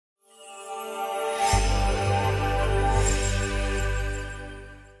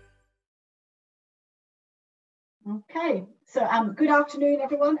Okay, so good afternoon,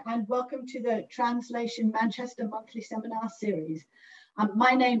 everyone, and welcome to the Translation Manchester monthly seminar series.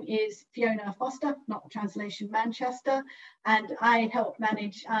 My name is Fiona Foster, not Translation Manchester, and I help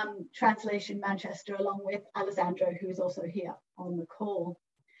manage Translation Manchester along with Alessandro, who is also here on the call.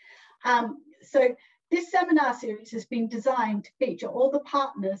 So this seminar series has been designed to feature all the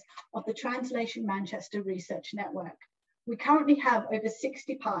partners of the Translation Manchester Research Network. We currently have over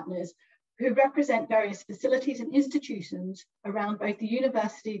 60 partners who represent various facilities and institutions around both the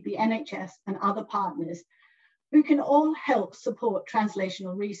university, the NHS, and other partners who can all help support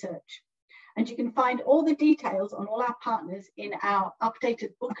translational research. And you can find all the details on all our partners in our updated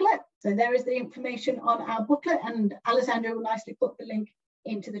booklet. So there is the information on our booklet, and Alessandro will nicely put the link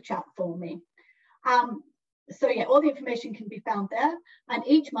into the chat for me. So yeah, all the information can be found there. And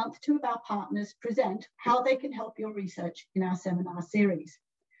each month, two of our partners present how they can help your research in our seminar series.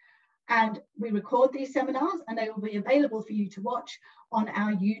 And we record these seminars and they will be available for you to watch on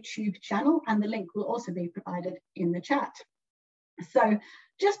our YouTube channel, and the link will also be provided in the chat. So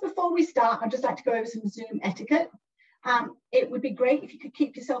just before we start, I'd just like to go over some Zoom etiquette. It would be great if you could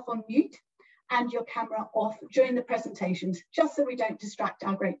keep yourself on mute and your camera off during the presentations, just so we don't distract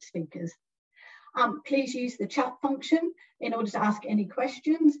our great speakers. Please use the chat function in order to ask any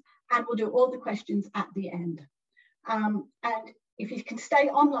questions, and we'll do all the questions at the end. And if you can stay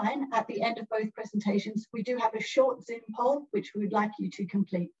online at the end of both presentations, we do have a short Zoom poll, which we would like you to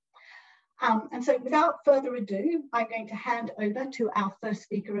complete. And so without further ado, I'm going to hand over to our first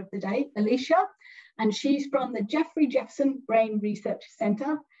speaker of the day, Alisha, and she's from the Geoffrey Jefferson Brain Research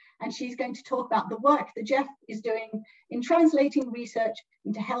Centre, and she's going to talk about the work that Jeff is doing in translating research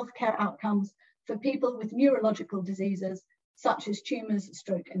into healthcare outcomes for people with neurological diseases, such as tumours,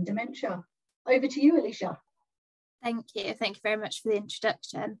 stroke and dementia. Over to you, Alisha. Thank you very much for the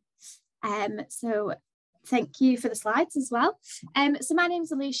introduction. So thank you for the slides as well. So my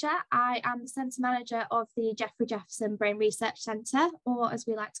name's Alisha. I am the Centre Manager of the Geoffrey Jefferson Brain Research Centre, or as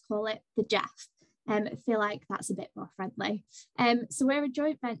we like to call it, the Jeff. I feel like that's a bit more friendly. So we're a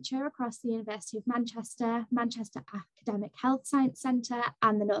joint venture across the University of Manchester, Manchester Academic Health Science Centre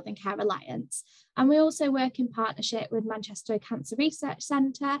and the Northern Care Alliance. And we also work in partnership with Manchester Cancer Research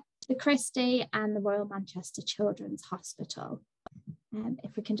Centre, the Christie and the Royal Manchester Children's Hospital.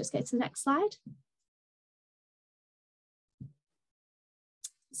 If we can just go to the next slide.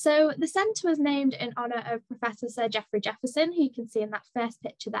 So the centre was named in honour of Professor Sir Geoffrey Jefferson, who you can see in that first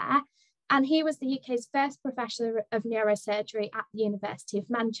picture there. And he was the UK's first professor of neurosurgery at the University of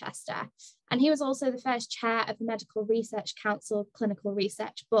Manchester. And he was also the first chair of the Medical Research Council Clinical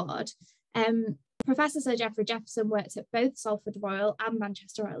Research Board. Professor Sir Geoffrey Jefferson worked at both Salford Royal and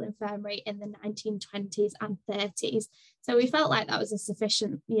Manchester Royal Infirmary in the 1920s and 30s. So we felt like that was a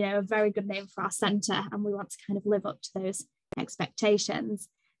sufficient, a very good name for our centre, and we want to kind of live up to those expectations.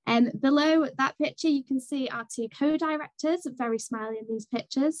 Below that picture, you can see our two co-directors, very smiley in these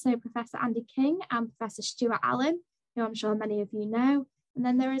pictures. So Professor Andy King and Professor Stuart Allen, who I'm sure many of you know. And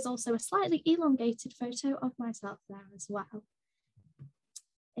then there is also a slightly elongated photo of myself there as well.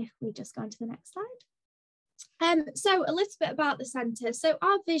 If we just go on to the next slide. So a little bit about the centre. So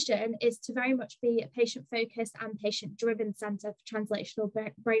our vision is to very much be a patient-focused and patient-driven centre for translational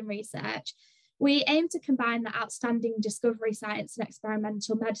brain research. We aim to combine the outstanding discovery science and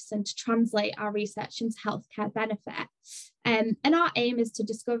experimental medicine to translate our research into healthcare benefit. And our aim is to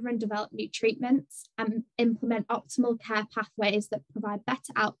discover and develop new treatments and implement optimal care pathways that provide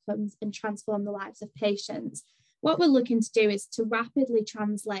better outcomes and transform the lives of patients. What we're looking to do is to rapidly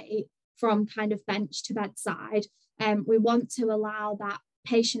translate from kind of bench to bedside. We want to allow that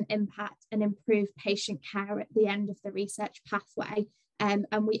patient impact and improve patient care at the end of the research pathway. And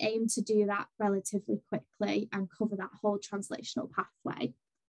we aim to do that relatively quickly and cover that whole translational pathway.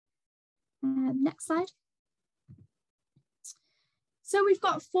 Next slide. So we've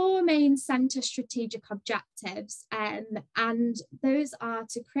got four main centre strategic objectives, and those are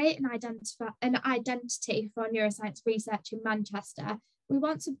to create an identity for neuroscience research in Manchester. We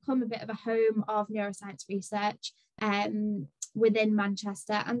want to become a bit of a home of neuroscience research within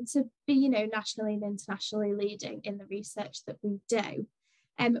Manchester, and to be, nationally and internationally leading in the research that we do.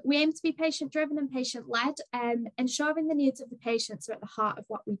 We aim to be patient-driven and patient-led, ensuring the needs of the patients are at the heart of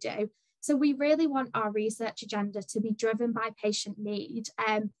what we do. So we really want our research agenda to be driven by patient need,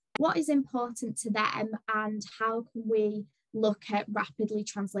 what is important to them, and how can we look at rapidly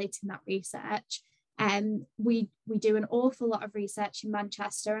translating that research. We do an awful lot of research in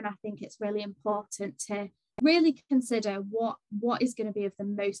Manchester, and I think it's really important to really consider what is going to be of the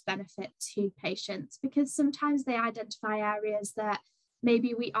most benefit to patients, because sometimes they identify areas that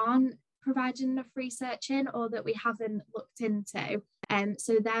maybe we aren't provided enough research in or that we haven't looked into.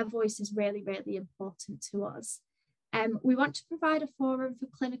 So their voice is really, really important to us. We want to provide a forum for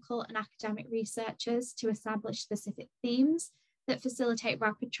clinical and academic researchers to establish specific themes that facilitate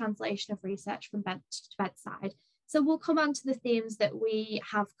rapid translation of research from bench to bedside. So we'll come on to the themes that we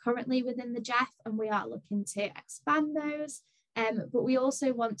have currently within the GEF, and we are looking to expand those. But we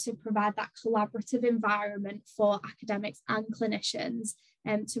also want to provide that collaborative environment for academics and clinicians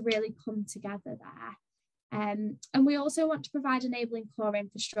to really come together there. And we also want to provide enabling core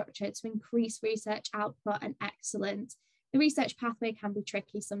infrastructure to increase research output and excellence. The research pathway can be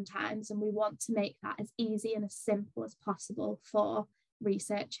tricky sometimes, and we want to make that as easy and as simple as possible for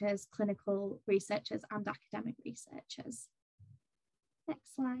researchers, clinical researchers and academic researchers.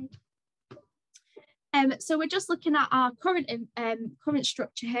 Next slide. So we're just looking at our current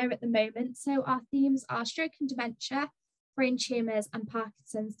structure here at the moment. So our themes are stroke and dementia, brain tumours and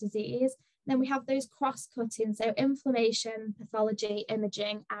Parkinson's disease. Then we have those cross-cutting, so inflammation, pathology,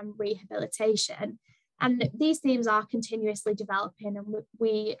 imaging and rehabilitation. And these themes are continuously developing, and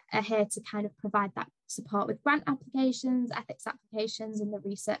we are here to kind of provide that support with grant applications, ethics applications and the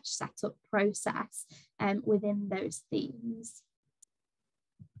research setup process within those themes.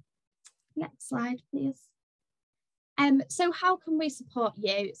 Next slide, please. So how can we support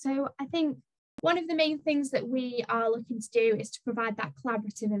you? So I think one of the main things that we are looking to do is to provide that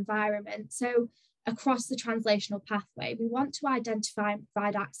collaborative environment. So across the translational pathway, we want to identify and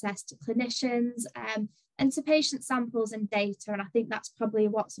provide access to clinicians and to patient samples and data. And I think that's probably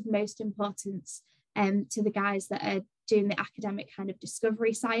what's of most importance to the guys that are doing the academic kind of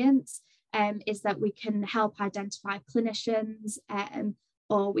discovery science, is that we can help identify clinicians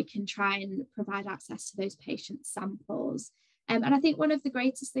or we can try and provide access to those patient samples. And I think one of the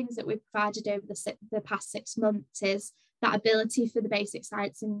greatest things that we've provided over the past 6 months is that ability for the basic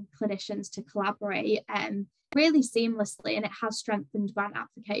science and clinicians to collaborate really seamlessly, and it has strengthened grant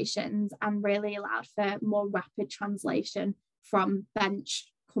applications and really allowed for more rapid translation from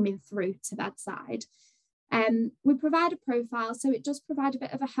bench coming through to bedside. We provide a profile, so it does provide a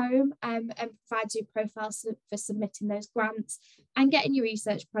bit of a home and provides you profiles for submitting those grants and getting your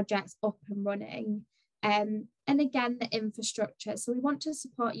research projects up and running. And again, the infrastructure. So we want to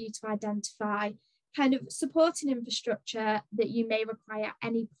support you to identify kind of supporting infrastructure that you may require at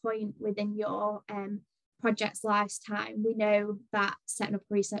any point within your project's lifetime. We know that setting up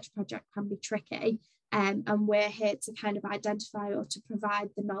a research project can be tricky, and we're here to kind of identify or to provide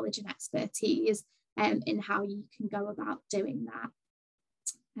the knowledge and expertise in how you can go about doing that.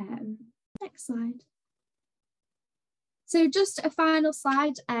 Next slide. So just a final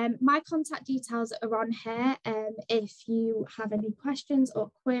slide, my contact details are on here. If you have any questions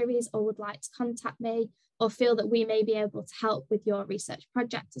or queries or would like to contact me or feel that we may be able to help with your research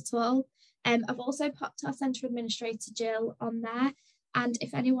project at all. I've also popped our Centre Administrator Jill on there. And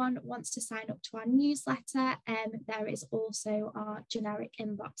if anyone wants to sign up to our newsletter, there is also our generic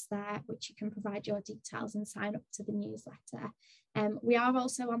inbox there, which you can provide your details and sign up to the newsletter. We are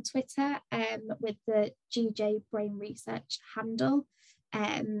also on Twitter with the GJ Brain Research handle,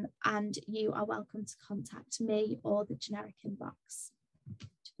 and you are welcome to contact me or the generic inbox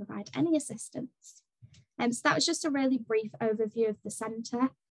to provide any assistance. So that was just a really brief overview of the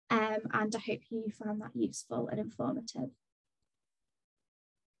centre, and I hope you found that useful and informative.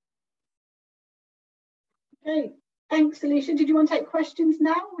 Okay, thanks, Alisha. Did you want to take questions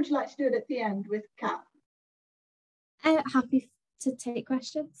now, or would you like to do it at the end with Kat? Happy to take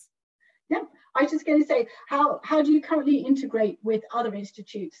questions. Yeah, I was just going to say, how do you currently integrate with other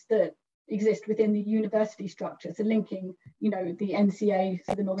institutes that exist within the university structure? So linking, you know, the NCA,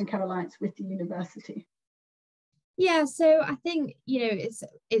 so the Northern Care Alliance, with the university. Yeah, so I think, you know,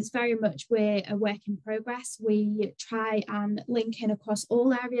 it's very much we're a work in progress. We try and link in across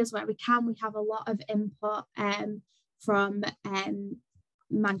all areas where we can. We have a lot of input from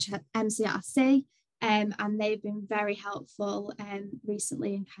Manchester MCRC, and they've been very helpful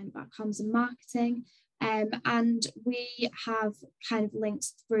recently in kind of our comms and marketing. And we have kind of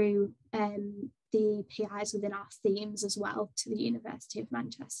links through the PIs within our themes as well to the University of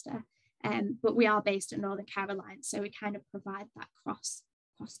Manchester. But we are based at Northern Care Alliance, so we kind of provide that cross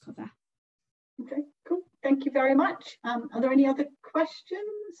cover. Okay, cool. Thank you very much. Are there any other questions?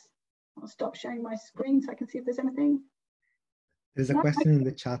 I'll stop sharing my screen so I can see if there's anything. There's a question in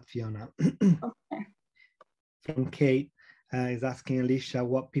the chat, Fiona. Okay. From Kate, is asking Alisha,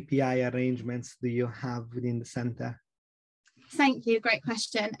 what PPI arrangements do you have within the centre? Thank you, great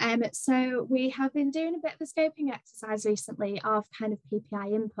question. So we have been doing a bit of a scoping exercise recently of kind of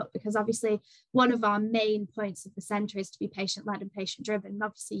PPI input, because obviously one of our main points of the centre is to be patient-led and patient-driven, and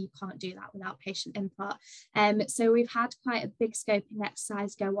obviously you can't do that without patient input. So we've had quite a big scoping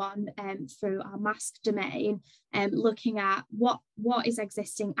exercise go on through our mask domain, looking at what is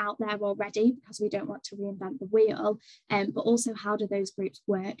existing out there already, because we don't want to reinvent the wheel, but also how do those groups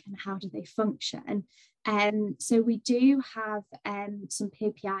work and how do they function. So we do have some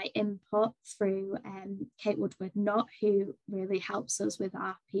PPI input through Kate Woodward-Nutt, who really helps us with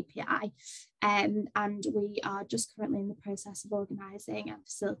our PPI. And we are just currently in the process of organising and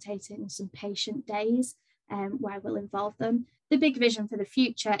facilitating some patient days where we'll involve them. The big vision for the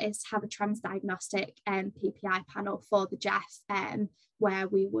future is to have a transdiagnostic PPI panel for the GEF, where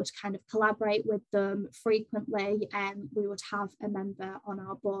we would kind of collaborate with them frequently. We would have a member on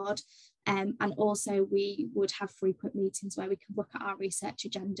our board, and also we would have frequent meetings where we can look at our research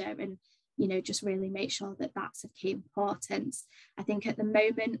agenda and, you know, just really make sure that that's of key importance. I think at the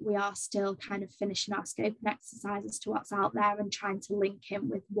moment we are still kind of finishing our scoping exercise as to what's out there and trying to link in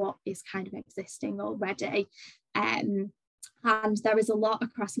with what is kind of existing already. And there is a lot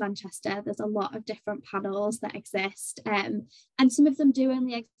across Manchester. There's a lot of different panels that exist, and some of them do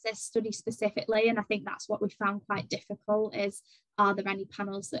only exist study specifically, and I think that's what we found quite difficult, is are there any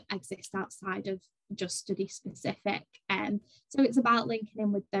panels that exist outside of just study specific? So it's about linking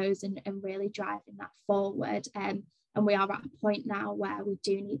in with those and really driving that forward. And we are at a point now where we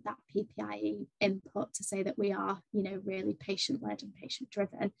do need that PPI input to say that we are, you know, really patient-led and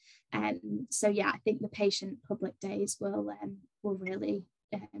patient-driven. So yeah, I think the patient public days will really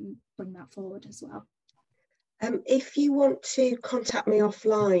bring that forward as well. If you want to contact me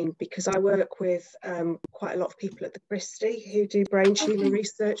offline, because I work with quite a lot of people at the Christie who do brain tumour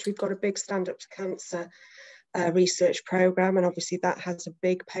research. We've got a big Stand Up to Cancer research programme, and obviously that has a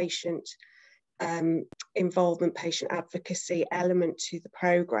big patient involvement, patient advocacy element to the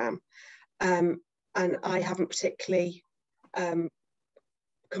programme, and I haven't particularly come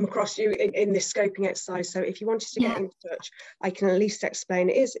across you in this scoping exercise. So if you wanted to get in touch, I can at least explain.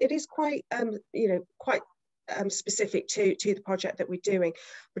 It is quite quite specific to the project that we're doing,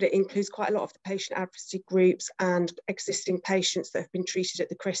 but it includes quite a lot of the patient advocacy groups and existing patients that have been treated at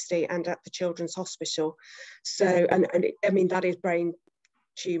the Christie and at the Children's Hospital. So and I mean, that is brain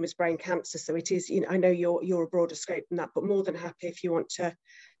tumours, brain cancer, so it is, you know, I know you're a broader scope than that, but more than happy if you want to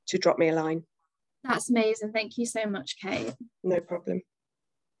drop me a line. That's amazing. Thank you so much, Kate. No problem.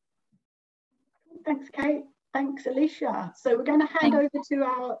 Thanks, Kate. Thanks, Alisha. So we're going to hand over to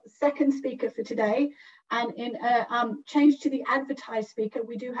our second speaker for today, and in a change to the advertised speaker,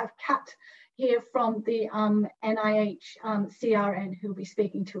 we do have Kat here from the NIH CRN, who will be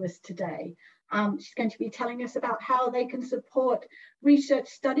speaking to us today. She's going to be telling us about how they can support research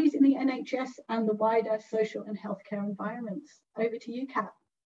studies in the NHS and the wider social and healthcare environments. Over to you, Kat.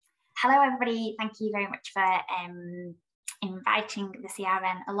 Hello, everybody. Thank you very much for inviting the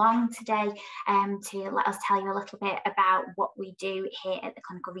CRN along today to let us tell you a little bit about what we do here at the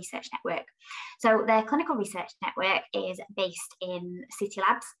Clinical Research Network. So the Clinical Research Network is based in City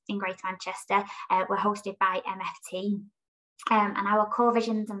Labs in Greater Manchester. We're hosted by MFT. And our core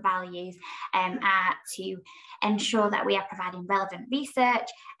visions and values are to ensure that we are providing relevant research,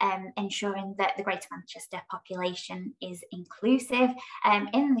 ensuring that the Greater Manchester population is inclusive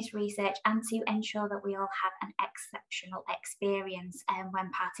in this research, and to ensure that we all have an exceptional experience when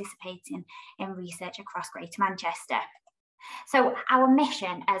participating in research across Greater Manchester. So our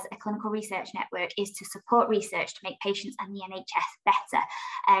mission as a clinical research network is to support research to make patients and the NHS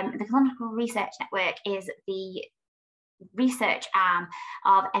better. The Clinical Research Network is the research arm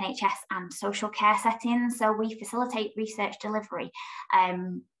of NHS and social care settings. So we facilitate research delivery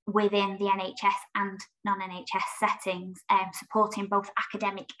within the NHS and non-NHS settings, supporting both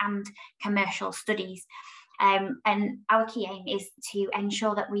academic and commercial studies. And our key aim is to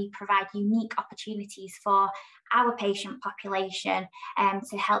ensure that we provide unique opportunities for our patient population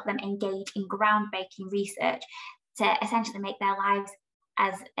to help them engage in groundbreaking research to essentially make their lives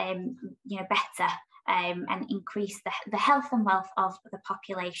as better. And increase the health and wealth of the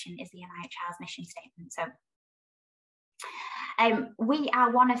population is the NIHR's mission statement. So we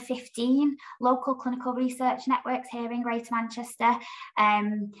are one of 15 local clinical research networks here in Greater Manchester,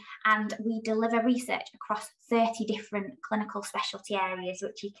 and we deliver research across 30 different clinical specialty areas,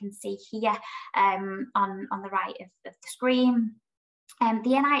 which you can see here on the right of the screen.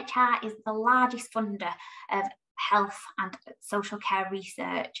 The NIHR is the largest funder of health and social care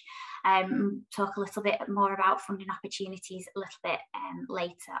research. Talk a little bit more about funding opportunities a little bit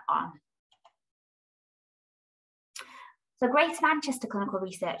later on. So Greater Manchester Clinical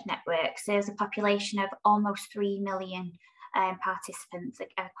Research Network serves a population of almost 3 million participants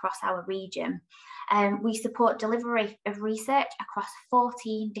across our region. We support delivery of research across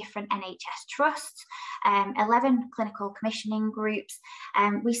 14 different NHS trusts, 11 clinical commissioning groups.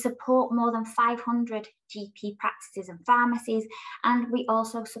 We support more than 500 GP practices and pharmacies, and we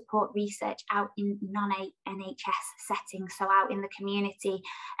also support research out in non-NHS settings, so out in the community,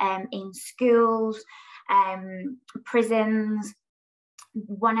 in schools, prisons.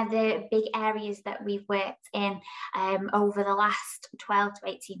 One of the big areas that we've worked in over the last 12 to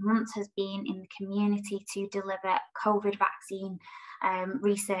 18 months has been in the community to deliver COVID vaccine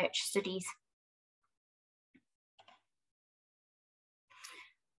research studies.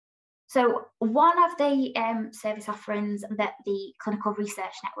 So one of the service offerings that the Clinical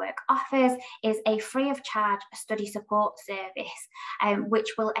Research Network offers is a free of charge study support service,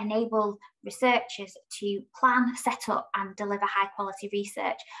 which will enable researchers to plan, set up and deliver high quality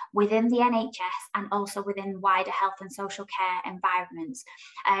research within the NHS and also within wider health and social care environments.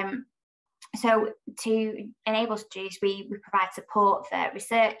 So to enable studies, we provide support for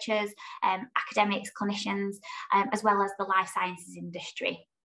researchers, academics, clinicians, as well as the life sciences industry.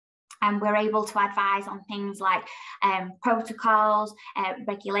 And we're able to advise on things like protocols,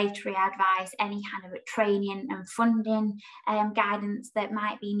 regulatory advice, any kind of training and funding guidance that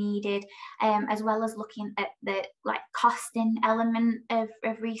might be needed, as well as looking at the costing element of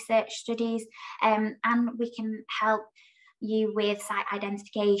research studies. And we can help you with site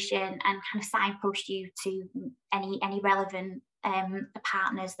identification and kind of signpost you to any relevant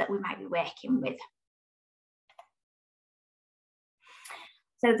partners that we might be working with.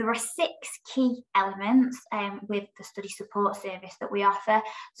 So there are 6 key elements with the study support service that we offer.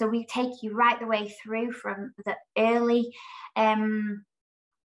 So we take you right the way through from the early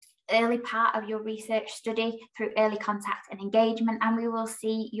part of your research study through early contact and engagement, and we will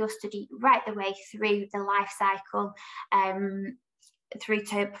see your study right the way through the life cycle, through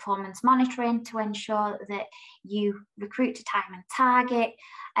to performance monitoring to ensure that you recruit to time and target,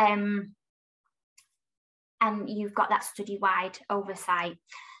 and you've got that study-wide oversight.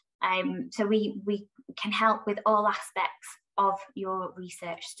 So we can help with all aspects of your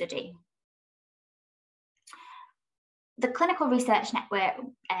research study. The Clinical Research Network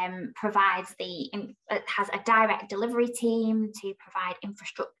has a direct delivery team to provide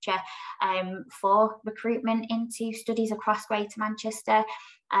infrastructure for recruitment into studies across Greater Manchester.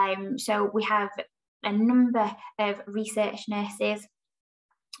 So we have a number of research nurses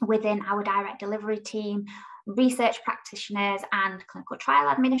within our direct delivery team, research practitioners and clinical trial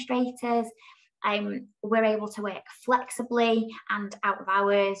administrators. We're able to work flexibly and out of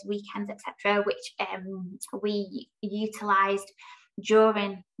hours, weekends, etc., which we utilised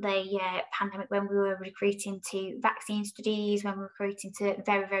during the pandemic when we were recruiting to vaccine studies, when we were recruiting to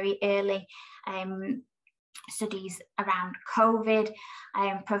very, very early studies around COVID,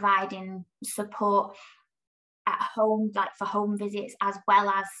 providing support at home, like for home visits, as well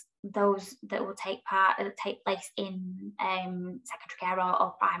as those that will take place in secondary care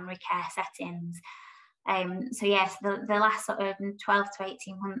or primary care settings. So yes, the last sort of 12 to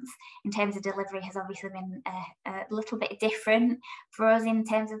 18 months in terms of delivery has obviously been a little bit different for us in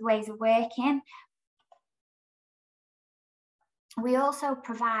terms of ways of working. We also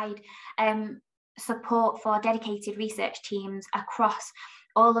provide support for dedicated research teams across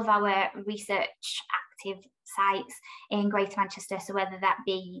all of our research active sites in Greater Manchester. So whether that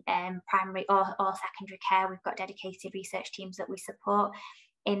be primary or secondary care, we've got dedicated research teams that we support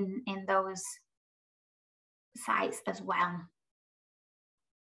in those sites as well.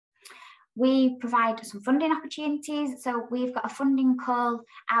 We provide some funding opportunities. So we've got a funding call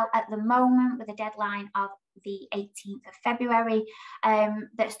out at the moment with a deadline of the 18th of February,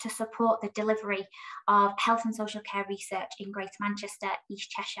 that's to support the delivery of health and social care research in Greater Manchester,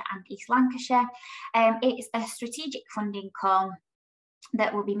 East Cheshire and East Lancashire. It's a strategic funding call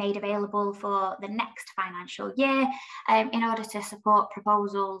that will be made available for the next financial year in order to support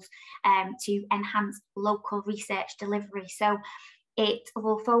proposals to enhance local research delivery. So it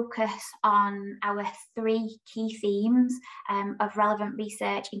will focus on our 3 key themes of relevant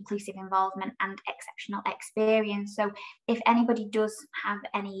research, inclusive involvement and exceptional experience. So if anybody does have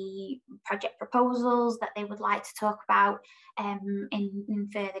any project proposals that they would like to talk about in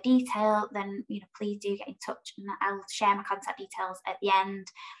further detail, then please do get in touch, and I'll share my contact details at the end.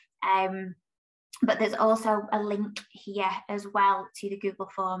 But there's also a link here as well to the Google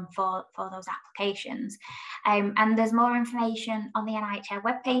form for those applications. And there's more information on the NIHR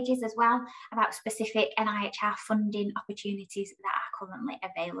web pages as well about specific NIHR funding opportunities that are currently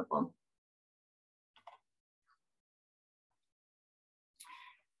available.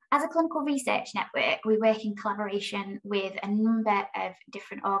 As a clinical research network, we work in collaboration with a number of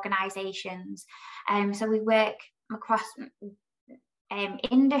different organisations. So we work across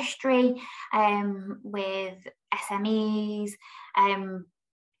industry, with SMEs,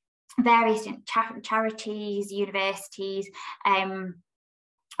 various charities, universities,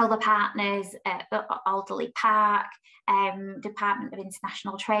 other partners, Alderley Park, Department of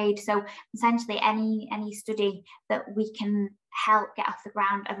International Trade. So essentially any study that we can help get off the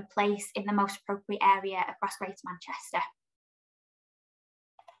ground of a place in the most appropriate area across Greater Manchester.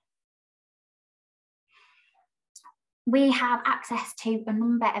 We have access to a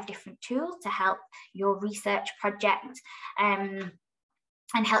number of different tools to help your research project and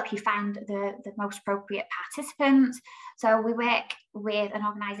help you find the most appropriate participants. So we work with an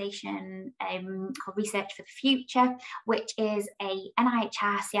organisation called Research for the Future, which is a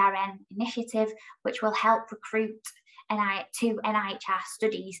NIHR CRN initiative, which will help recruit to NIHR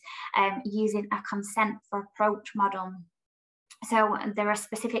studies using a consent for approach model. So there are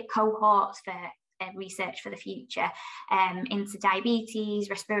specific cohorts for research for the future into diabetes,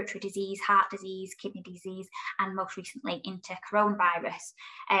 respiratory disease, heart disease, kidney disease, and most recently into coronavirus,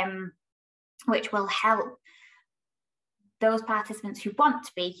 which will help those participants who want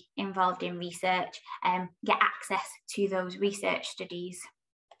to be involved in research get access to those research studies.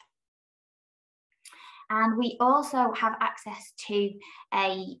 And we also have access to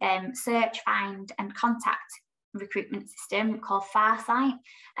a search, find and contact recruitment system called Farsight,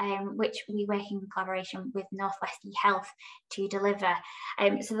 which we work in collaboration with North West eHealth to deliver.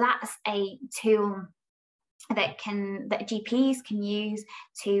 So that's a tool that GPs can use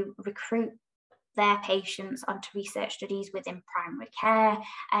to recruit their patients onto research studies within primary care,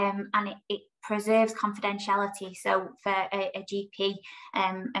 and it preserves confidentiality. So for a GP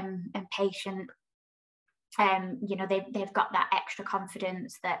and patient, you know, they've got that extra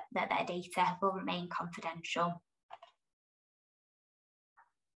confidence that their data will remain confidential.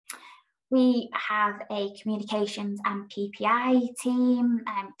 We have a communications and PPI team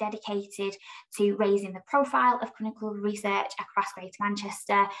dedicated to raising the profile of clinical research across Greater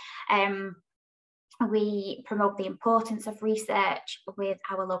Manchester. We promote the importance of research with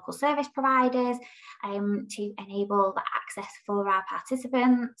our local service providers to enable the access for our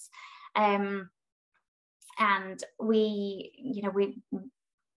participants. And we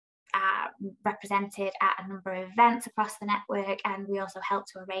are represented at a number of events across the network, and we also help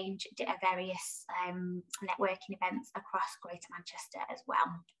to arrange various networking events across Greater Manchester as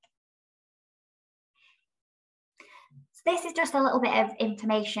well. So this is just a little bit of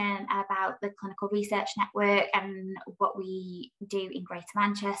information about the Clinical Research Network and what we do in Greater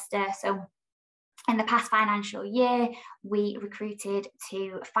Manchester. So in the past financial year, we recruited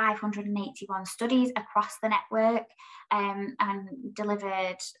to 581 studies across the network and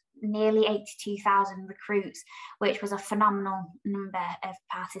delivered nearly 82,000 recruits, which was a phenomenal number of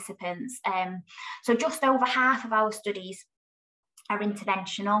participants. So just over half of our studies are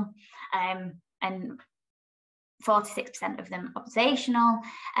interventional, and 46% of them observational.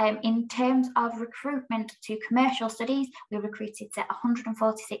 In terms of recruitment to commercial studies, we recruited to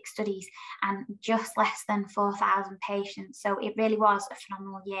 146 studies and just less than 4,000 patients. So it really was a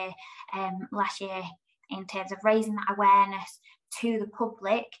phenomenal year last year in terms of raising that awareness to the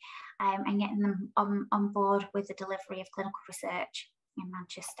public and getting them on board with the delivery of clinical research in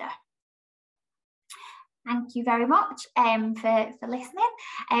Manchester. Thank you very much for listening.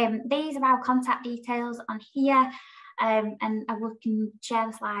 These are our contact details on here, and we can share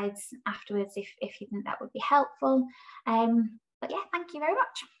the slides afterwards if you think that would be helpful. But yeah, thank you very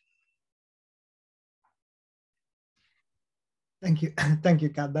much. Thank you. Thank you,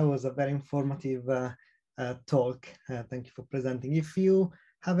 Kat. That was a very informative talk. Thank you for presenting. If you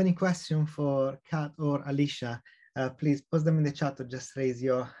have any question for Kat or Alisha, please post them in the chat or just raise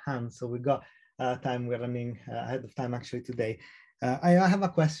your hand. So we got time. We're running ahead of time actually today. I have a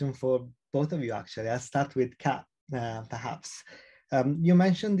question for both of you actually. I'll start with Kat, perhaps. You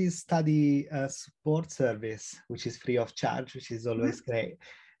mentioned this study support service, which is free of charge, which is always great.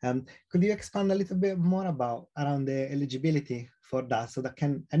 Could you expand a little bit more around the eligibility for that, so that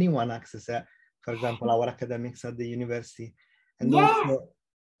can anyone access it? For example, our academics at the university. And also,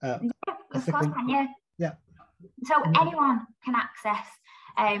 of course, yeah. So anyone can access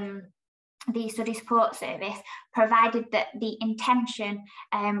the study support service, provided that the intention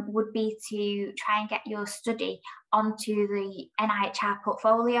would be to try and get your study onto the NIHR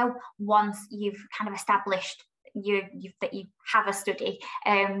portfolio once you've kind of established that you have a study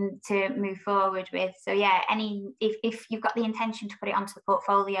to move forward with. So yeah, if you've got the intention to put it onto the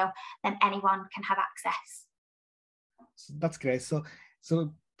portfolio, then anyone can have access. That's great. So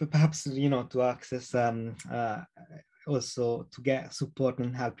perhaps, you know, to access also to get support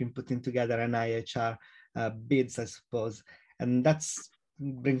and help in putting together an NIHR bids, I suppose. And that's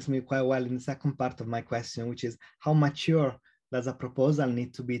brings me quite well in the second part of my question, which is how mature does a proposal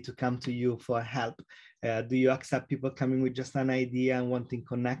need to be to come to you for help? Do you accept people coming with just an idea and wanting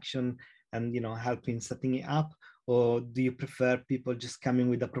connection and, you know, helping setting it up? Or do you prefer people just coming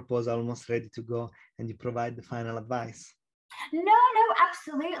with a proposal almost ready to go and you provide the final advice? No,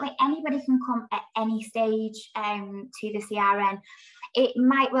 absolutely. Anybody can come at any stage to the CRN. It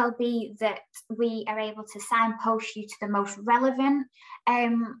might well be that we are able to signpost you to the most relevant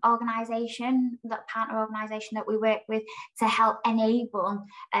organisation, that partner organisation that we work with, to help enable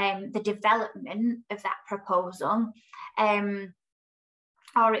the development of that proposal.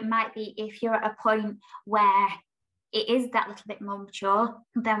 Or it might be if you're at a point where it is that little bit more mature,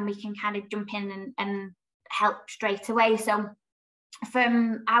 then we can kind of jump in and help straight away. So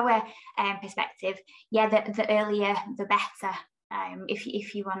from our perspective, yeah, the earlier the better.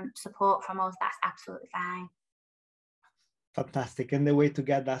 If you want support from us, that's absolutely fine. Fantastic. And the way to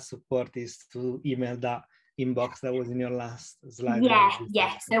get that support is to email that inbox that was in your last slide.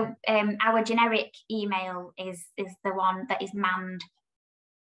 Yeah. So our generic email is the one that is manned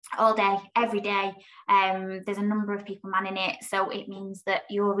all day, every day. There's a number of people manning it, so it means that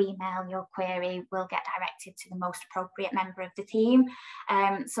your email, your query will get directed to the most appropriate member of the team.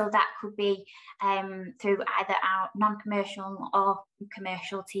 So that could be through either our non-commercial or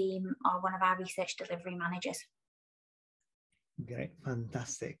commercial team or one of our research delivery managers. Great,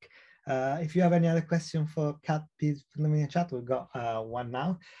 fantastic. If you have any other question for Kat, please put them in the chat. We've got one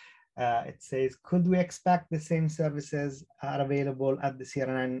now. It says, could we expect the same services are available at the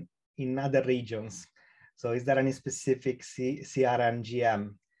CRN in other regions? So is there any specific CRN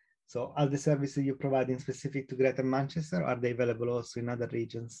GM? So are the services you provide in specific to Greater Manchester, or are they available also in other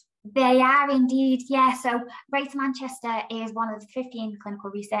regions? They are indeed, yeah. So Greater Manchester is one of the 15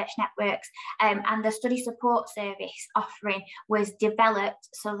 clinical research networks, and the study support service offering was developed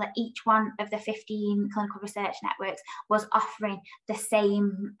so that each one of the 15 clinical research networks was offering the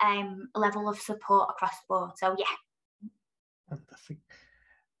same level of support across the board. So yeah. Fantastic.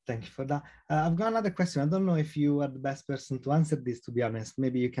 Thank you for that. I've got another question. I don't know if you are the best person to answer this, to be honest.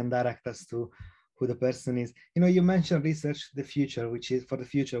 Maybe you can direct us to who the person is. You know, you mentioned research the future, which is for the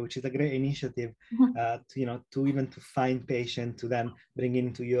future, which is a great initiative to find patients to then bring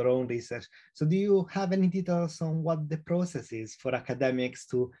into your own research. So do you have any details on what the process is for academics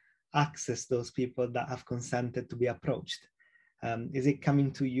to access those people that have consented to be approached? Is it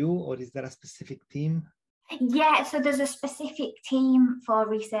coming to you, or is there a specific team? Yeah, so there's a specific team for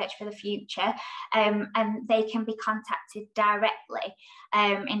research for the future, and they can be contacted directly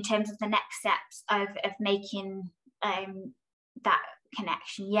in terms of the next steps of making that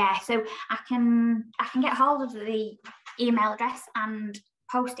connection. Yeah, so I can get hold of the email address and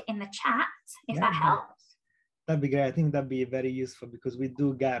post it in the chat if that helps. That'd be great. I think that'd be very useful, because we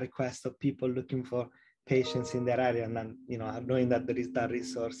do get requests of people looking for patients in their area, and then, you know, knowing that there is that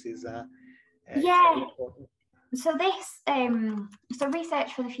resource is yeah. So this, so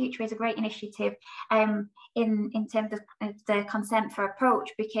Research for the Future is a great initiative in terms of the consent for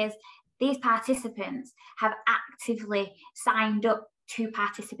approach, because these participants have actively signed up to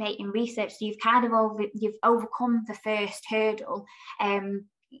participate in research. So you've kind of you've overcome the first hurdle,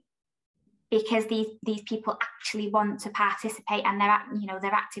 because these people actually want to participate, and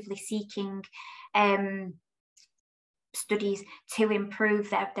they're actively seeking studies to improve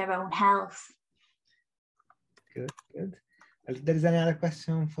their own health. Good. If there is any other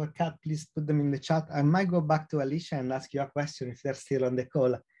question for Kat, please put them in the chat. I might go back to Alisha and ask you a question if they're still on the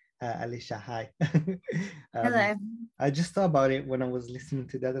call. Alisha, hi. Hello. I just thought about it when I was listening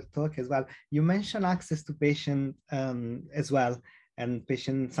to the other talk as well. You mentioned access to patient as well, and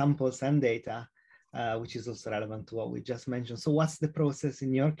patient samples and data, which is also relevant to what we just mentioned. So what's the process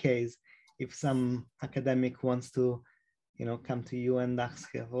in your case if some academic wants to, you know, come to you and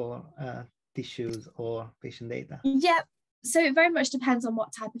ask for tissues or patient data? Yep. So it very much depends on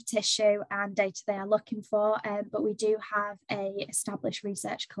what type of tissue and data they are looking for, but we do have a established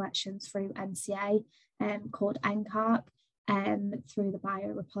research collections through NCA called NCARC, through the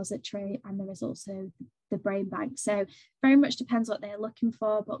biorepository, and there is also the brain bank. So very much depends what they're looking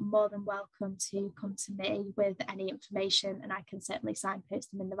for, but more than welcome to come to me with any information, and I can certainly signpost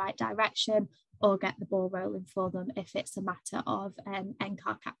them in the right direction or get the ball rolling for them if it's a matter of an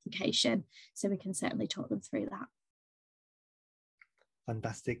NCARC application. So we can certainly talk them through that.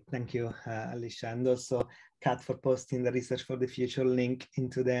 Fantastic. Thank you, Alisha. And also Kat for posting the Research for the Future link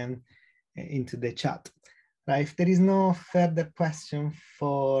into the chat. Right, if there is no further question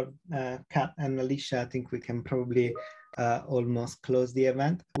for Kat and Alisha, I think we can probably almost close the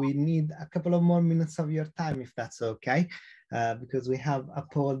event. We need a couple of more minutes of your time, if that's okay, because we have a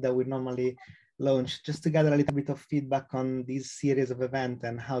poll that we normally launch just to gather a little bit of feedback on this series of events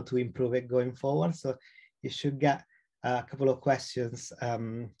and how to improve it going forward. So you should get a couple of questions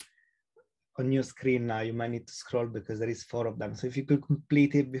on your screen now. You might need to scroll because there is 4 of them. So if you could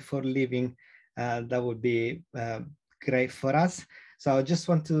complete it before leaving, that would be great for us. So I just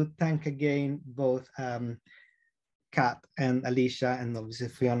want to thank again both Kat and Alisha, and obviously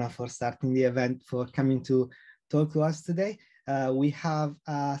Fiona for starting the event, for coming to talk to us today. We have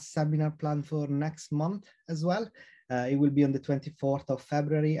a seminar planned for next month as well. It will be on the 24th of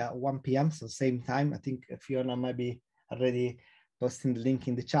February at 1 p.m. So same time. I think Fiona might be already posting the link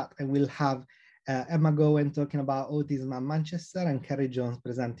in the chat, and we'll have Emma Gowen talking about autism at Manchester, and Kerry Jones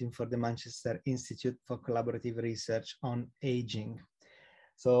presenting for the Manchester Institute for Collaborative Research on Aging.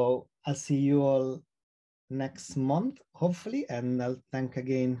 So I'll see you all next month, hopefully, and I'll thank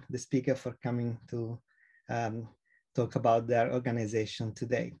again the speaker for coming to talk about their organization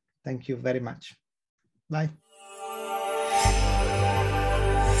today. Thank you very much. Bye.